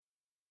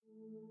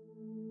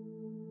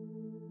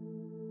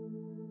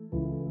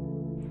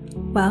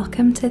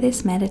Welcome to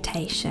this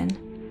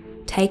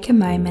meditation. Take a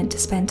moment to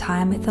spend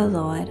time with the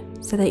Lord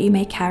so that you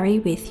may carry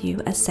with you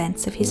a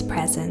sense of His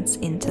presence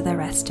into the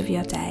rest of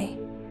your day.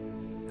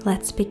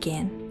 Let's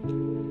begin.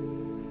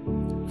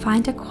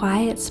 Find a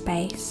quiet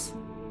space,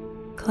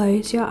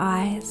 close your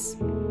eyes,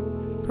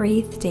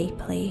 breathe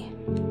deeply,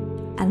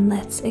 and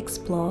let's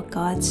explore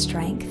God's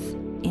strength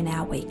in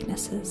our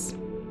weaknesses.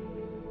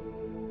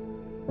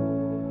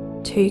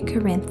 2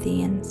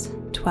 Corinthians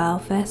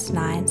 12 verse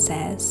 9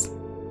 says,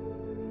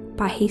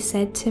 "But he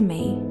said to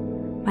me,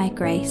 my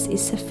grace is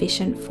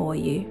sufficient for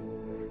you.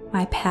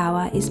 My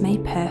power is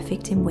made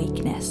perfect in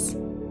weakness."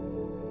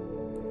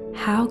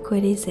 How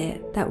good is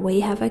it that we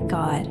have a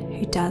God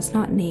who does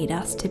not need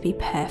us to be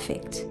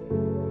perfect.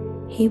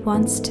 He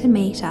wants to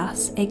meet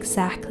us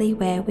exactly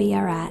where we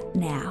are at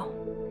now.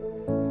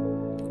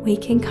 We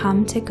can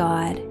come to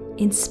God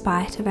in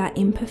spite of our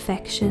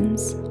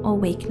imperfections or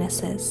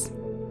weaknesses.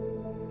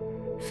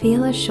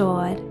 Feel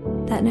assured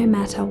that no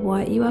matter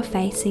what you are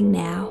facing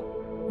now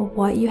or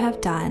what you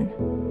have done,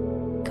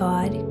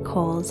 God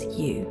calls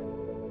you.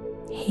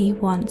 He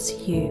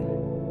wants you.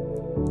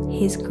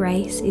 His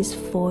grace is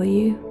for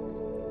you,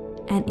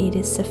 and it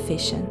is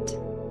sufficient.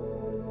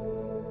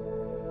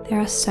 There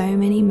are so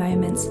many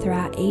moments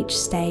throughout each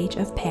stage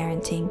of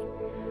parenting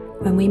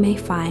when we may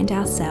find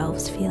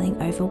ourselves feeling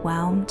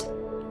overwhelmed,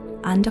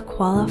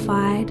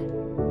 underqualified,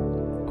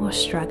 or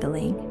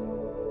struggling.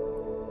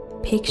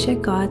 Picture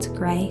God's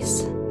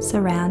grace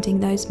surrounding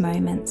those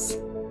moments,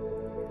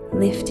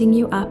 lifting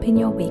you up in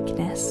your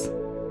weakness.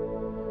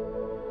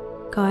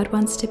 God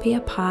wants to be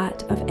a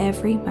part of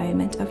every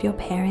moment of your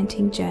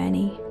parenting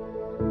journey,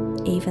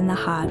 even the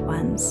hard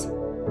ones.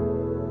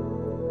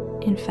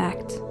 In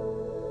fact,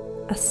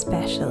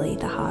 especially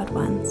the hard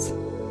ones.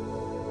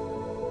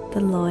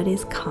 The Lord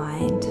is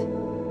kind,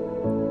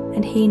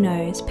 and He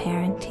knows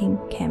parenting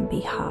can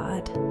be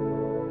hard.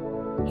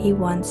 He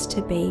wants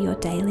to be your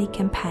daily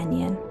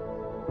companion,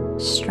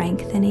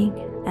 strengthening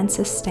and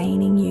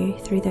sustaining you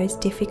through those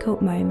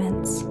difficult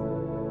moments.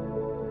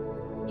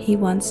 He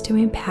wants to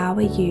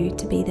empower you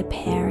to be the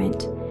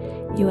parent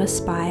you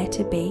aspire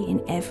to be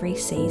in every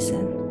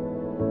season,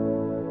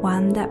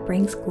 one that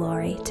brings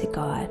glory to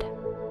God.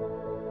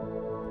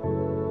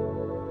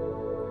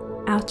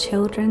 Our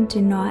children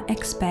do not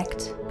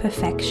expect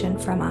perfection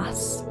from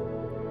us,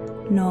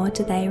 nor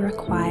do they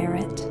require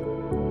it.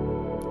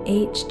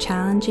 Each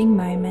challenging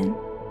moment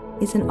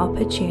is an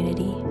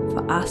opportunity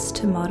for us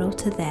to model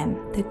to them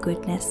the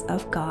goodness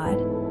of God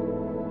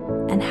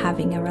and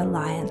having a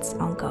reliance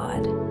on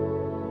God.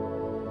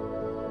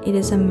 It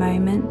is a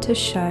moment to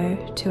show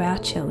to our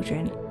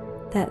children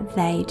that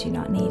they do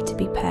not need to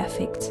be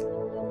perfect,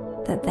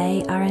 that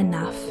they are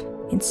enough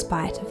in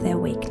spite of their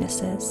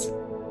weaknesses.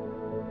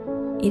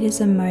 It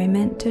is a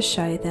moment to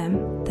show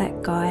them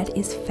that God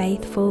is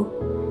faithful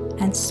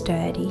and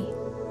sturdy,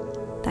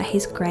 that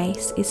His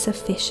grace is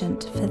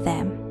sufficient for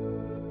them.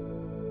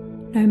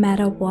 No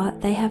matter what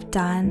they have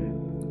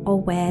done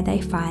or where they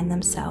find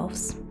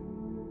themselves,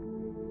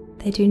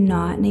 they do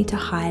not need to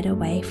hide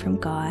away from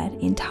God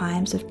in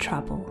times of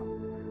trouble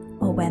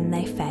or when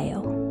they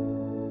fail.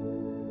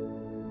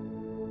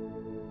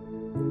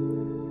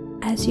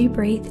 As you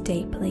breathe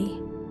deeply,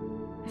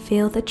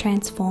 feel the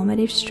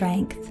transformative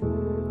strength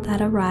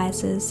that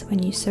arises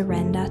when you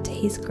surrender to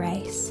His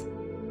grace.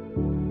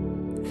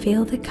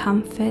 Feel the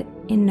comfort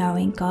in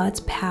knowing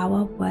God's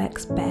power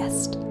works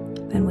best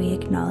when we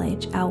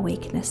acknowledge our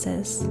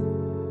weaknesses.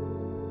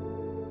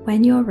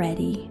 When you're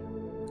ready,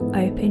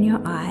 open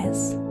your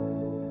eyes,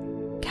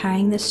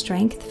 carrying the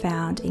strength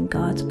found in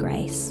God's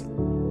grace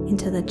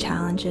into the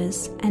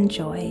challenges and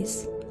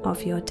joys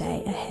of your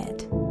day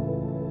ahead.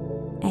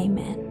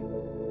 Amen.